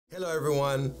Hello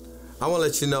everyone, I want to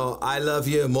let you know I love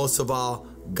you, and most of all,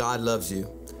 God loves you.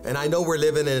 And I know we're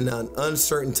living in an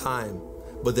uncertain time,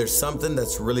 but there's something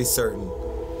that's really certain,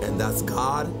 and that's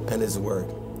God and His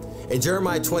Word. In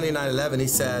Jeremiah 29:11, He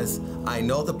says, I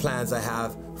know the plans I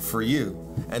have for you,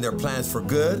 and they're plans for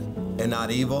good and not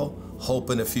evil, hope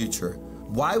in the future.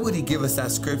 Why would He give us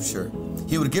that scripture?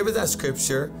 He would give us that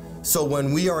scripture so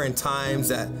when we are in times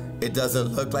that it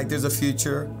doesn't look like there's a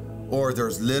future, or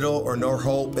there's little or no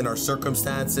hope in our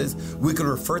circumstances, we could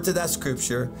refer to that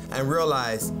scripture and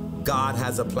realize God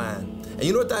has a plan. And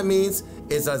you know what that means?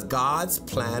 Is that God's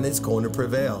plan is going to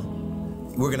prevail.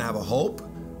 We're going to have a hope.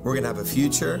 We're going to have a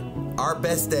future. Our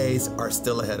best days are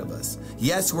still ahead of us.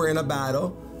 Yes, we're in a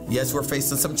battle. Yes, we're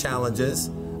facing some challenges,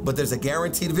 but there's a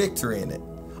guaranteed victory in it.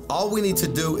 All we need to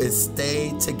do is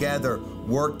stay together,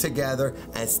 work together,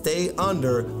 and stay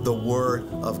under the Word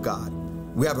of God.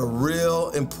 We have a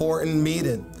real important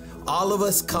meeting. All of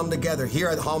us come together here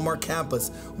at the Hallmark campus.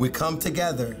 We come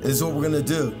together. This is what we're going to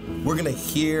do. We're going to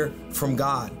hear from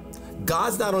God.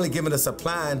 God's not only giving us a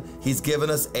plan, He's given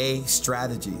us a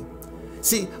strategy.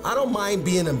 See, I don't mind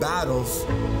being in battles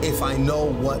if I know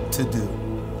what to do.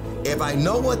 If I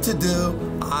know what to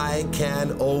do, I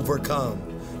can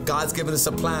overcome. God's given us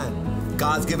a plan.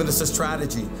 God's given us a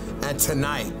strategy. And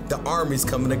tonight, the army's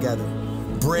coming together.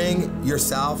 Bring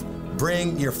yourself.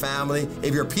 Bring your family.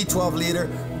 If you're a P12 leader,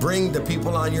 bring the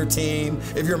people on your team.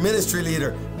 If you're a ministry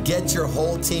leader, get your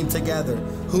whole team together.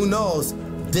 Who knows,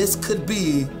 this could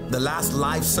be the last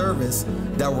live service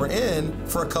that we're in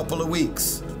for a couple of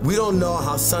weeks. We don't know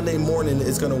how Sunday morning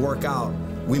is going to work out.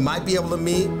 We might be able to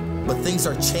meet, but things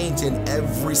are changing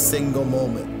every single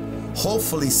moment.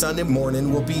 Hopefully Sunday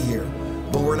morning will be here,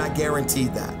 but we're not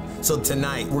guaranteed that. So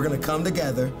tonight, we're going to come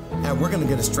together and we're going to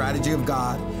get a strategy of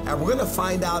God, and we're going to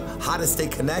find out how to stay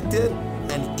connected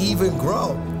and even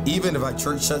grow, even if our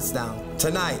church shuts down.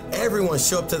 Tonight, everyone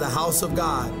show up to the house of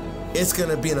God. It's going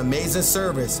to be an amazing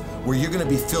service where you're going to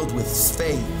be filled with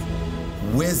faith,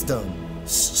 wisdom,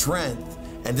 strength.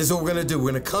 And this is what we're going to do.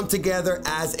 We're going to come together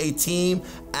as a team,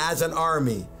 as an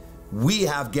army. We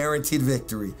have guaranteed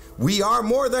victory. We are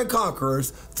more than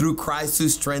conquerors through Christ who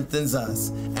strengthens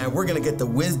us. And we're going to get the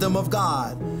wisdom of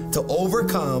God to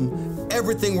overcome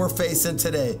everything we're facing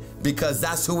today, because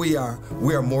that's who we are.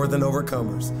 We are more than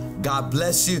overcomers. God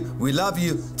bless you. We love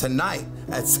you tonight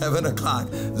at 7 o'clock.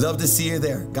 Love to see you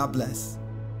there. God bless.